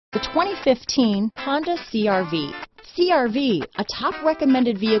The 2015 Honda CR-V. CR-V, a top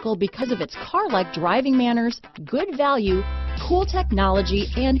recommended vehicle because of its car-like driving manners, good value, cool technology,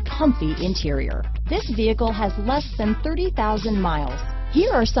 and comfy interior. This vehicle has less than 30,000 miles.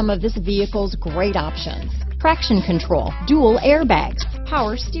 Here are some of this vehicle's great options: traction control, dual airbags,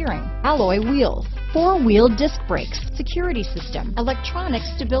 power steering, alloy wheels, four-wheel disc brakes, security system, electronic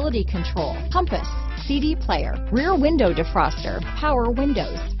stability control, compass, CD player, rear window defroster, power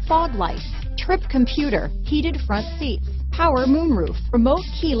windows, fog lights, trip computer, heated front seats, power moonroof, remote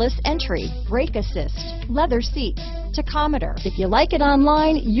keyless entry, brake assist, leather seats, tachometer. If you like it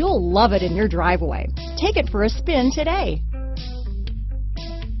online, you'll love it in your driveway. Take it for a spin today.